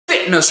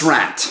Fitness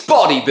rant.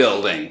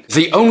 Bodybuilding.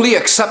 The only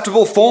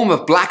acceptable form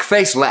of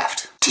blackface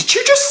left. Did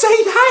you just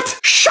say that?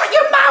 Shut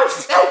your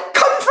mouth! They'll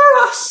come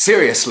for us!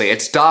 Seriously,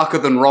 it's darker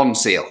than Ron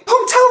Seal.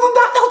 Don't tell them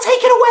that, they'll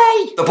take it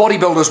away! The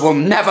bodybuilders will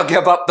never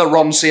give up the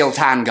Ron Seal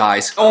tan,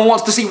 guys. No one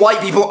wants to see white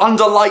people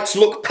under lights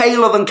look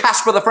paler than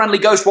Casper the Friendly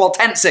Ghost while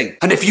tensing.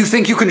 And if you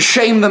think you can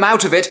shame them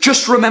out of it,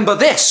 just remember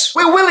this.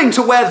 We're willing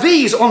to wear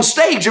these on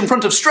stage in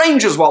front of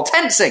strangers while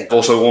tensing.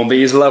 Also worn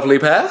these lovely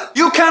pair.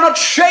 You cannot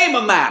shame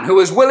a man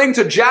who is willing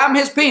to jam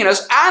his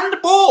penis and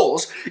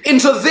balls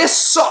into this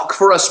sock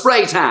for a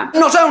spray tan.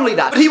 Not only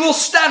that, but he will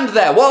stand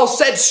there while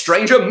said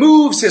stranger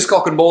moves his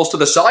cock and balls to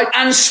the side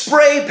and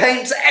spray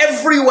paints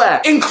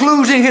everywhere,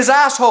 including his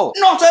asshole.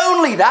 Not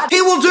only that,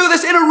 he will do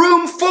this in a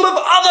room full of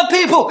other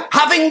people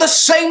having the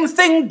same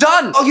thing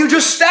done. Oh, you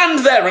just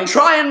stand there and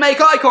try and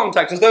make eye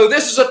contact as though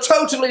this is a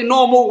totally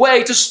normal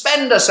way to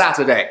spend a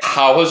Saturday.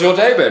 How has your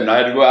day been?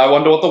 I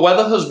wonder what the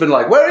weather has been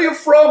like. Where are you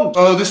from?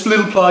 Oh, this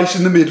little place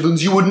in the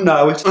Midlands, you wouldn't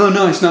know it. Oh,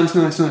 nice.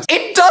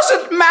 It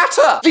doesn't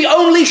matter. The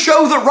only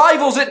show that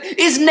rivals it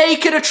is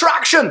Naked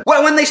Attraction,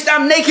 where when they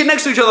stand naked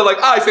next to each other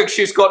like, I think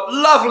she's got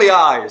lovely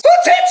eyes.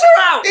 Her tits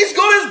are out. He's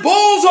got his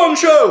balls on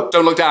show.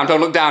 Don't look down, don't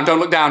look down, don't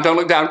look down, don't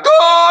look down.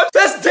 God,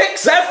 there's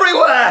dicks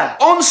everywhere.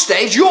 On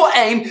stage, your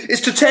aim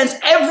is to tense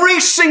every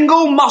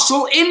single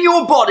muscle in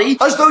your body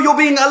as though you're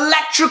being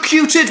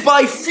electrocuted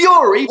by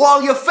fury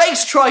while your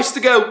face tries to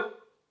go.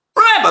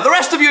 Remember, the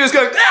rest of you is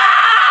going,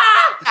 ah!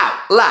 Now,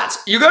 lads,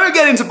 you're going to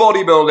get into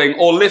bodybuilding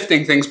or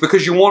lifting things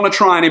because you want to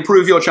try and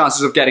improve your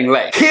chances of getting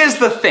laid. Here's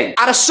the thing.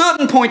 At a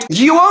certain point,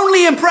 you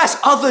only impress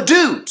other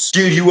dudes.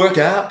 Dude, you work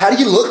out? How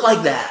do you look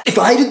like that? If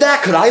I did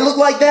that, could I look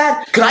like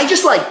that? Could I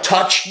just, like,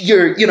 touch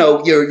your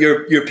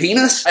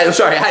penis? I'm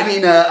sorry, I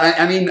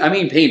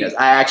mean penis.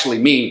 I actually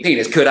mean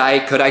penis. Could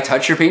I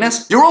touch your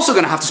penis? You're also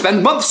going to have to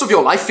spend months of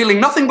your life feeling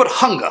nothing but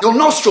hunger. Your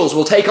nostrils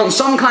will take on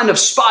some kind of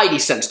spidey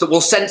sense that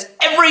will sense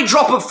every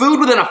drop of food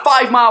within a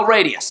 5-mile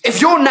radius. If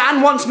your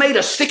nan once made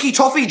a sticky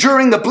toffee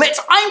during the Blitz,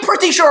 I'm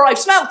pretty sure I've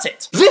smelt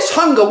it. This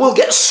hunger will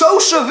get so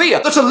severe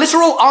that a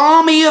literal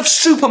army of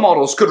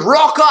supermodels could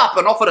rock up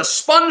and offer to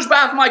sponge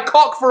bath my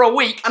cock for a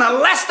week, and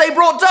unless they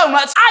brought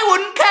donuts, I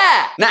wouldn't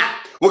care. Now,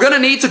 we're gonna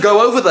need to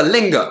go over the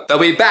lingo. There'll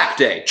be back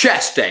day,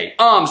 chest day,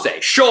 arms day,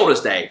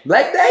 shoulders day,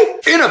 leg day,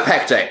 inner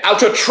pec day,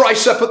 outer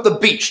tricep at the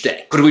beach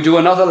day. Could we do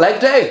another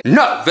leg day?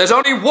 No, there's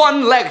only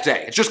one leg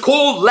day. It's just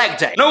called leg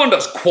day. No one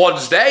does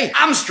quads day.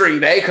 Hamstring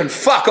day can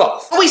fuck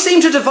off. We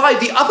seem to divide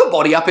the upper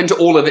body up into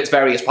all of its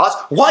various parts.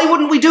 Why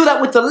wouldn't we do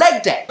that with the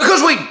leg day?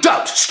 Because we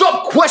don't.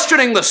 Stop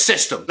questioning the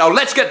system. Now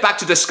let's get back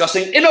to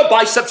discussing inner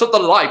biceps at the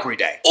library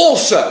day.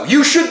 Also,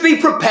 you should be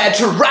prepared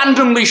to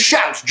randomly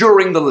shout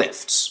during the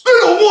lifts. They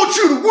don't want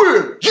you to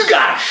win. You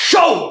gotta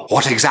show them.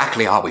 What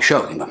exactly are we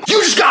showing them? You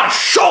just gotta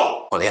show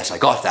them. Well, yes, I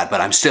got that, but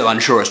I'm still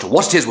unsure as to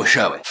what it is we're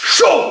showing.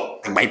 Show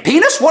them. My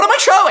penis? What am I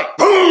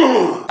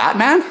showing?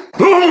 Batman?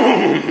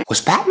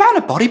 Was Batman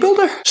a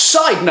bodybuilder?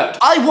 Side note,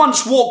 I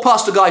once walked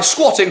past a guy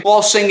squatting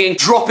while singing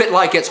Drop It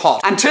Like It's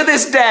Hot, and to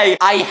this day,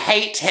 I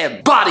hate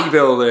him.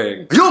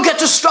 Bodybuilding. You'll get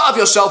to starve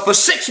yourself for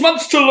 6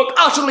 months to look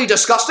utterly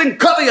disgusting,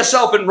 cover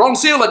yourself in Ron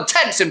Seal and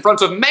tense in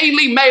front of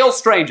mainly male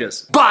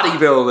strangers.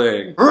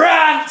 Bodybuilding.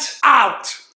 Rant out.